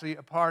is actually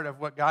a part of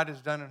what God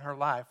has done in her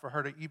life for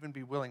her to even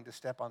be willing to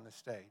step on the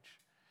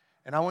stage.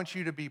 And I want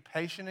you to be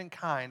patient and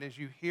kind as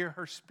you hear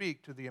her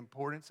speak to the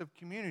importance of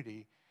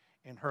community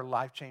in her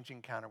life-changing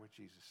encounter with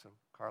Jesus. So,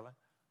 Carla.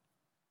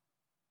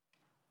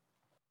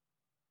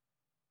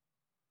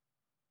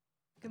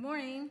 Good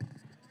morning.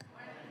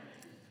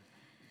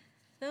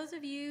 Those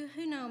of you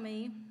who know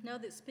me know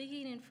that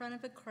speaking in front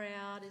of a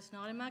crowd is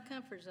not in my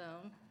comfort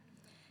zone.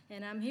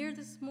 And I'm here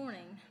this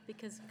morning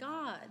because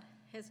God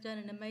has done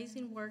an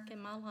amazing work in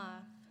my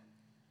life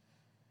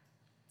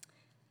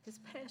this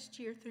past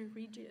year through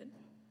Regen.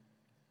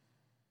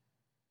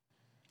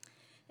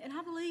 And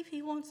I believe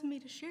he wants me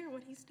to share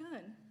what he's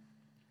done.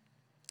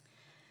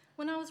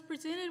 When I was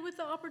presented with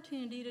the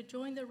opportunity to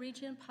join the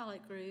Regen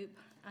Pilot Group,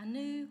 I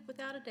knew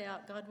without a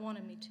doubt God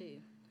wanted me to.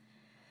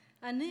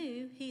 I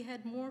knew he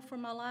had more for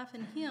my life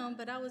in him,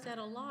 but I was at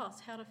a loss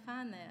how to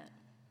find that.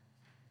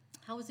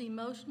 I was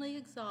emotionally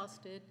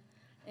exhausted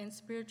and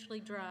spiritually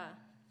dry.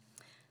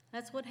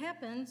 That's what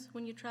happens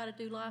when you try to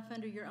do life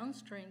under your own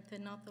strength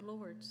and not the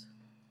Lord's.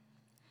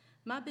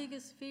 My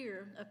biggest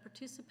fear of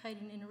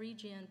participating in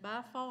Regen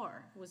by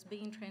far was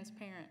being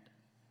transparent.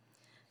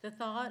 The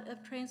thought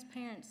of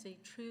transparency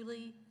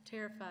truly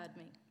terrified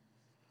me.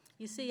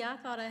 You see, I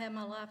thought I had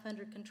my life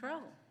under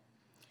control,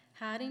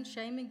 hiding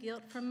shame and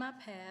guilt from my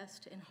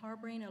past and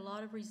harboring a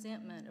lot of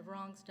resentment of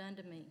wrongs done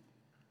to me.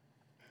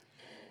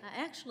 I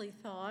actually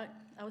thought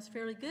I was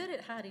fairly good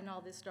at hiding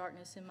all this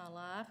darkness in my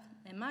life,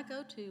 and my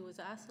go-to was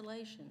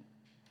isolation.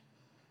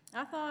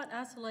 I thought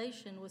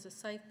isolation was a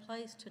safe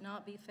place to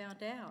not be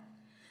found out,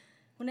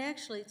 when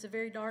actually it's a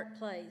very dark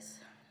place.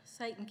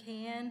 Satan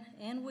can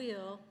and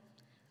will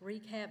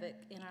wreak havoc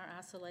in our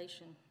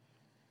isolation.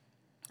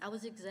 I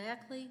was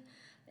exactly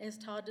as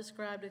Todd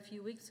described a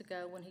few weeks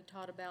ago when he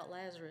taught about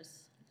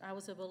Lazarus. I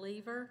was a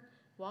believer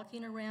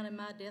walking around in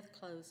my death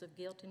clothes of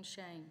guilt and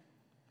shame.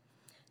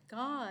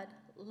 God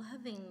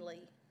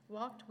lovingly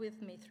walked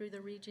with me through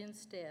the Regen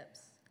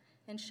steps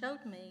and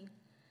showed me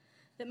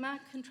that my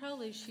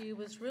control issue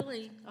was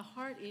really a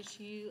heart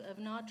issue of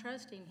not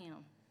trusting him.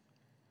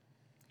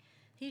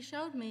 He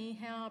showed me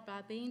how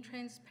by being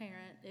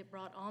transparent, it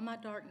brought all my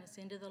darkness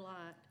into the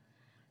light,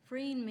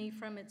 freeing me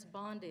from its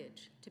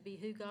bondage to be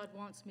who God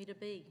wants me to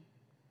be.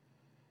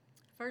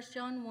 1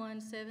 John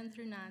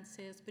 1:7-9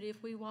 says, "But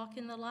if we walk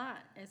in the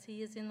light as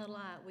he is in the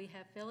light, we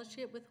have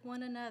fellowship with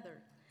one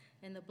another,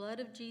 and the blood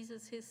of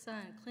Jesus, his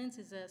Son,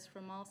 cleanses us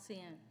from all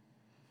sin.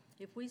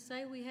 If we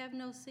say we have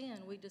no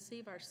sin, we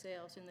deceive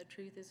ourselves, and the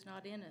truth is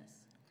not in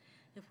us.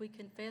 If we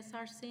confess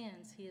our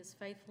sins, he is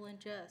faithful and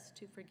just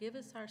to forgive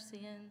us our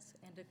sins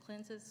and to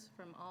cleanse us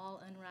from all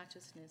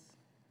unrighteousness."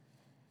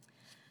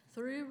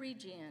 Through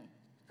Regen,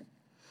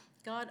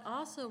 God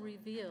also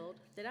revealed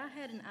that I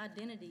had an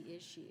identity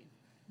issue,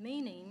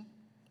 meaning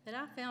that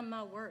I found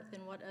my worth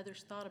in what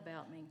others thought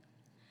about me.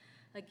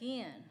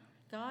 Again,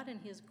 God in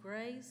his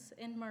grace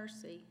and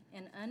mercy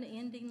and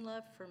unending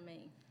love for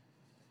me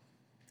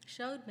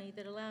showed me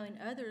that allowing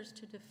others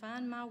to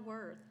define my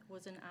worth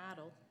was an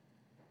idol.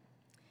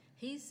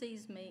 He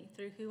sees me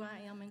through who I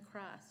am in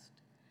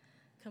Christ,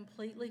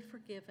 completely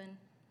forgiven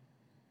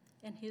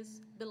and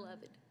his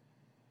beloved.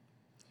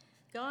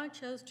 God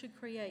chose to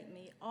create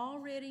me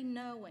already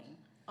knowing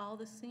all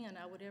the sin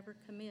I would ever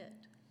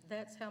commit.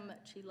 That's how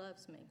much he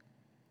loves me.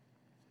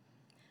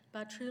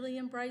 By truly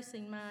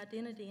embracing my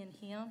identity in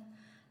him,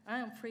 I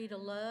am free to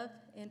love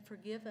and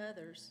forgive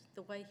others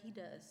the way he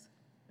does.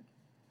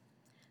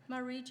 My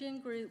Regen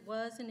group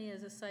was and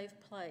is a safe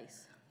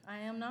place. I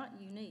am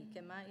not unique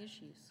in my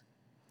issues.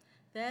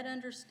 That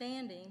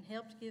understanding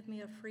helped give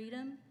me a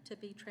freedom to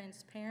be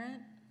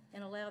transparent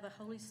and allow the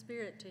Holy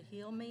Spirit to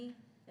heal me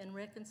and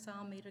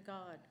reconcile me to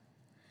God.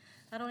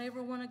 I don't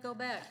ever want to go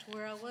back to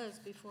where I was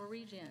before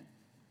Regen.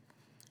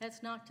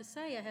 That's not to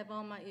say I have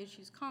all my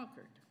issues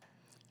conquered.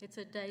 It's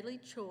a daily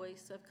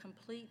choice of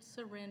complete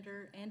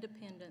surrender and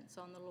dependence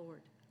on the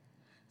Lord.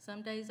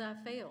 Some days I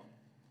fail,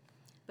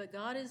 but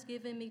God has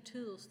given me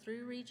tools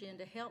through Regen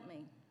to help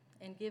me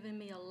and given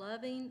me a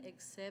loving,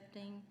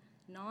 accepting,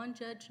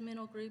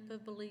 non-judgmental group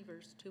of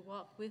believers to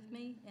walk with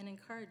me and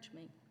encourage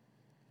me.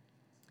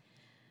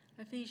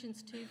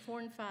 Ephesians 2,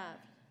 4 and 5.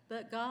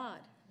 But God,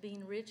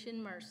 being rich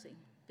in mercy,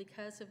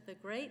 because of the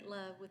great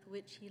love with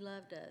which he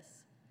loved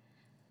us,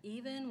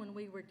 even when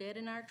we were dead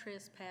in our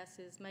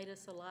trespasses, made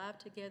us alive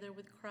together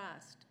with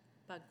Christ.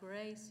 By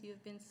grace you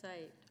have been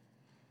saved.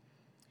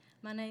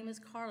 My name is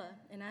Carla,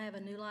 and I have a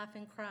new life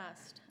in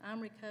Christ. I'm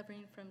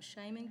recovering from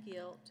shame and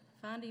guilt,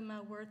 finding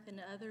my worth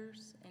in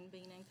others, and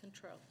being in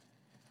control.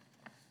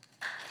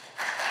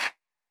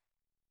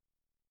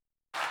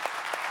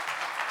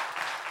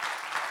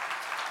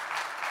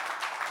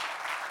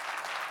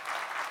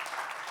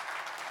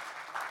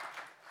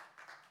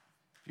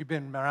 If you've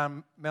been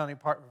around Melanie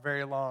Park for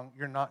very long,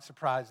 you're not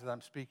surprised that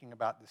I'm speaking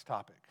about this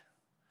topic.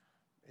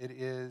 It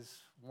is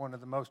one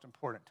of the most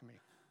important to me.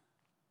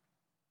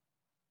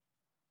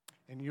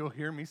 And you'll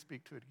hear me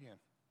speak to it again.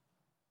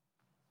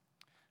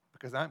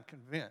 Because I'm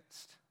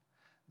convinced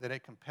that a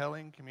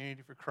compelling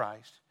community for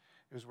Christ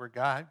is where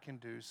God can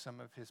do some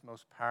of his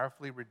most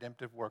powerfully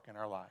redemptive work in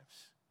our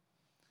lives.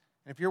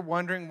 And if you're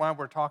wondering why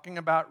we're talking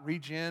about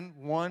Regen,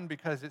 one,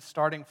 because it's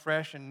starting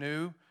fresh and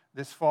new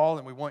this fall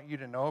and we want you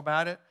to know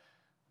about it.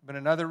 But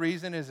another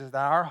reason is that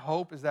our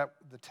hope is that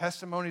the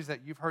testimonies that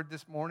you've heard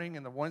this morning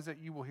and the ones that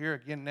you will hear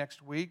again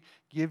next week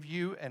give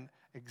you an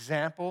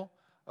example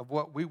of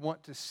what we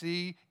want to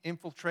see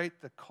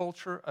infiltrate the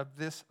culture of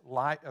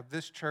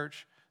this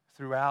church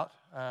throughout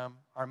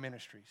our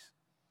ministries.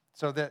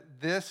 So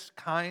that this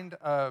kind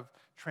of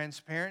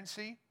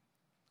transparency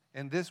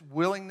and this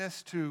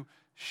willingness to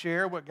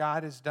share what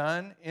God has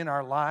done in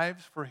our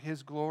lives for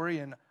his glory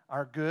and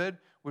our good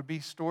would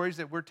be stories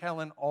that we're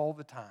telling all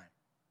the time.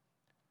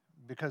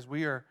 Because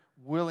we are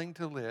willing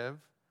to live,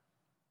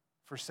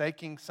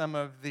 forsaking some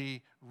of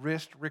the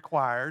risk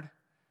required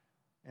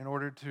in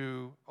order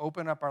to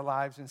open up our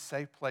lives in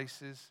safe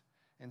places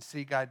and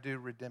see God do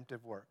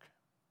redemptive work.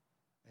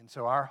 And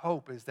so our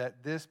hope is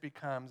that this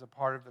becomes a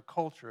part of the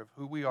culture of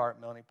who we are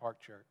at Melanie Park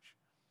Church.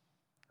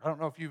 I don't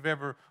know if you've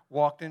ever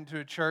walked into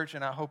a church,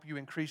 and I hope you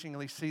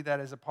increasingly see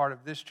that as a part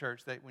of this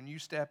church, that when you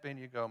step in,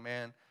 you go,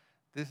 man,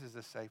 this is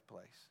a safe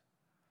place.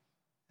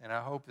 And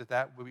I hope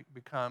that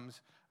becomes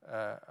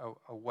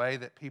a way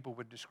that people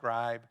would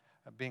describe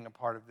being a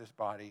part of this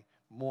body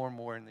more and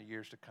more in the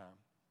years to come,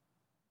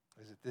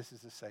 is that this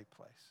is a safe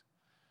place.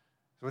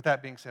 So with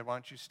that being said, why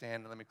don't you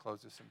stand and let me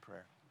close this in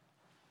prayer.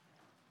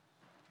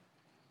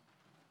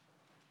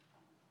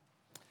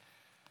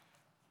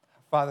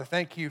 Father,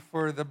 thank you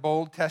for the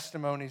bold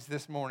testimonies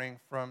this morning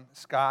from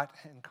Scott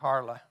and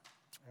Carla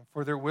and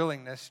for their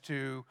willingness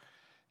to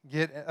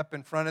get up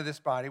in front of this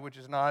body, which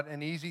is not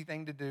an easy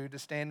thing to do, to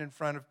stand in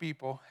front of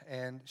people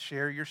and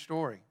share your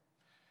story.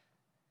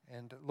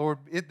 And Lord,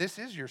 this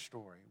is your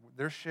story.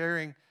 They're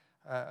sharing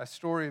a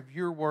story of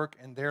your work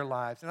and their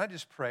lives. And I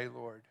just pray,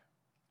 Lord,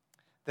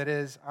 that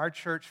as our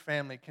church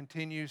family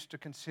continues to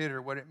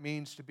consider what it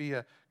means to be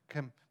a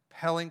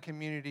compelling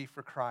community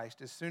for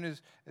Christ, as soon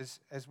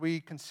as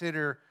we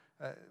consider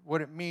what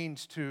it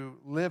means to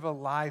live a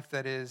life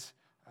that is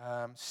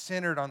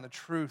centered on the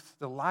truth,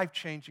 the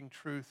life-changing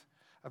truth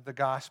of the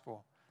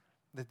gospel,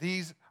 that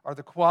these are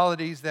the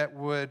qualities that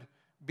would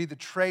be the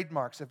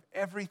trademarks of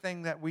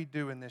everything that we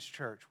do in this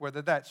church,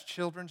 whether that's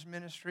children's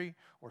ministry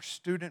or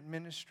student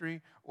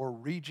ministry or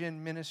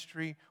Regen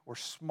ministry or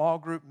small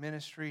group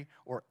ministry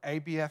or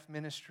ABF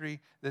ministry,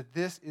 that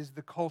this is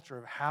the culture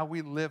of how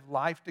we live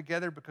life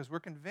together, because we're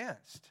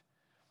convinced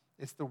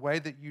it's the way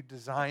that you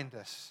designed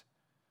us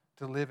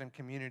to live in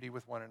community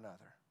with one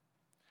another.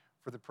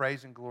 For the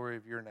praise and glory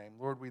of your name.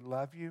 Lord, we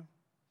love you.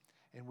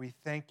 And we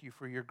thank you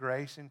for your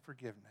grace and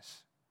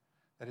forgiveness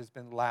that has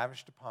been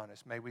lavished upon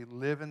us. May we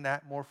live in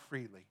that more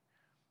freely.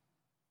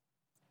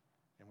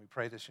 And we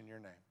pray this in your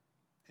name.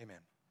 Amen.